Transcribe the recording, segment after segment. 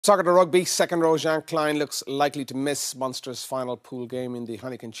Soccer to rugby, second row Jean Klein looks likely to miss Munster's final pool game in the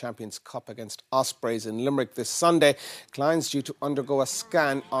Heineken Champions Cup against Ospreys in Limerick this Sunday. Klein's due to undergo a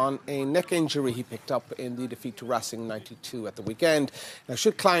scan on a neck injury he picked up in the defeat to Racing 92 at the weekend. Now,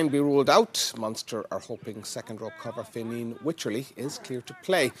 should Klein be ruled out, Munster are hoping second row cover Féinine Wycherley is clear to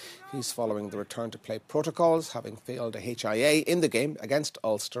play. He's following the return to play protocols, having failed a HIA in the game against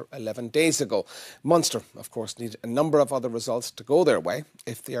Ulster 11 days ago. Munster, of course, need a number of other results to go their way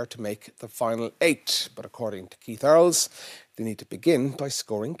if they are to make the final 8. But according to Keith Earls, they need to begin by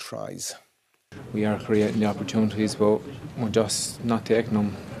scoring tries. We are creating the opportunities, but we're just not taking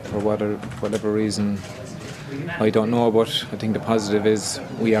them for whatever reason. I don't know, but I think the positive is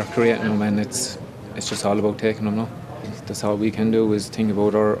we are creating them, and it's just all about taking them now. That's all we can do is think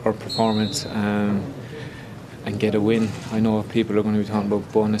about our performance and get a win. I know people are going to be talking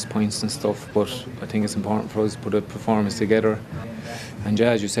about bonus points and stuff, but I think it's important for us to put a performance together. And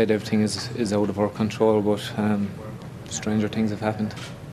yeah, as you said, everything is out of our control, but stranger things have happened.